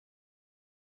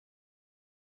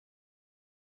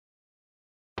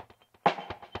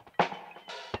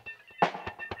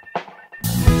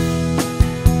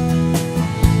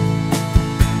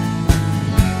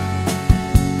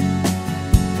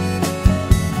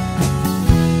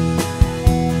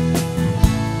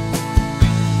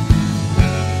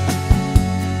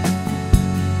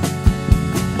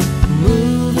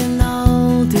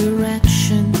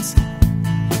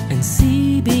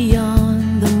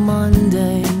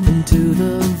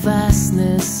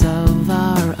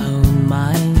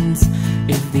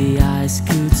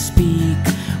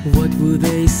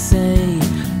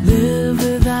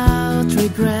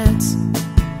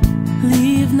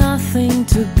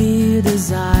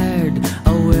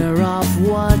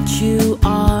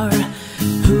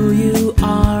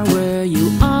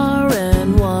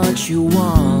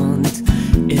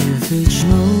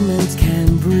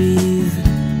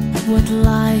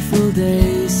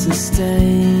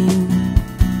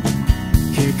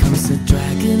comes the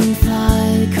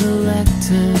dragonfly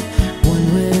collector, one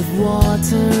with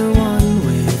water, one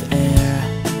with air.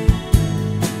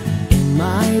 In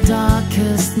my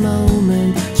darkest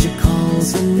moment, she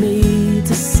calls on me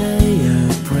to say a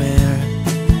prayer.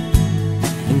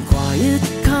 In quiet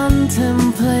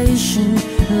contemplation,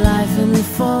 life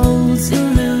unfolds,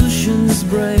 illusions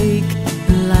break,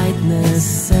 lightness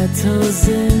settles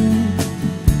in,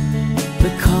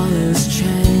 the colors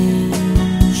change.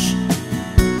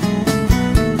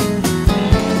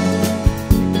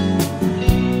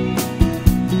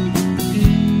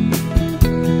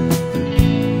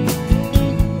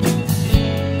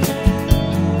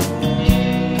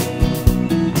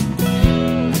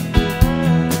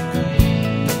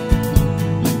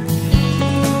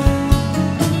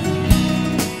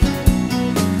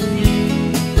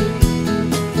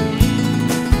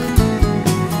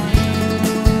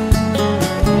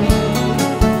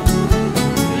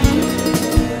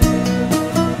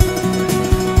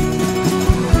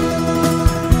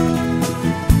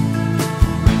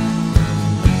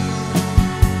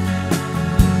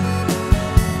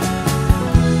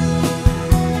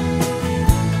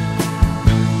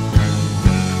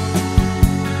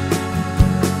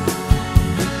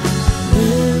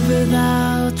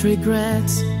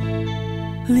 Regrets,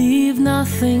 leave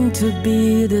nothing to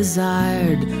be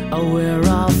desired. Aware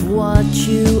of what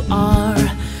you are,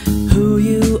 who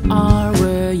you are,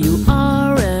 where you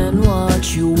are, and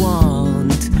what you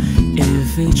want.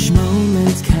 If each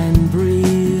moment can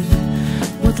breathe,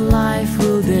 what life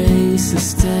will they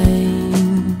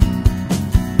sustain?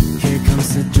 Here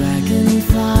comes the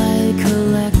dragonfly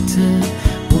collector,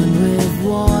 one with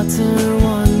water,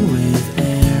 one with air.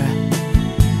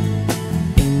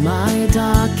 In my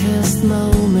darkest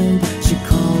moment, she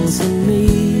calls on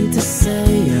me to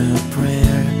say a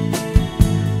prayer.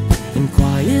 In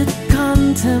quiet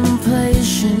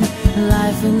contemplation,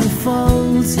 life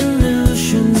unfolds,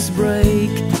 illusions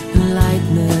break,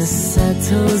 lightness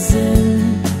settles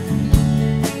in,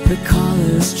 the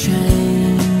colors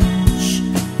change.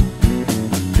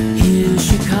 Here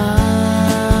she comes,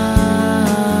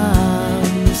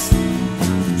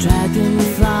 the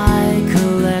dragonfly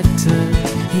collector.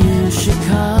 Here she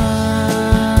comes,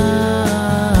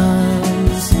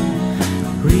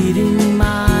 reading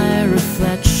my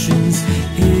reflections.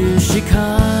 Here she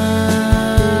comes,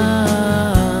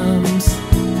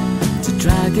 the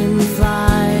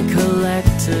dragonfly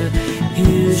collector.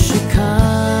 Here she comes,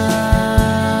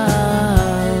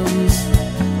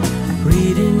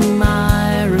 reading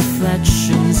my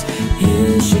reflections.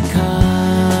 Here she comes.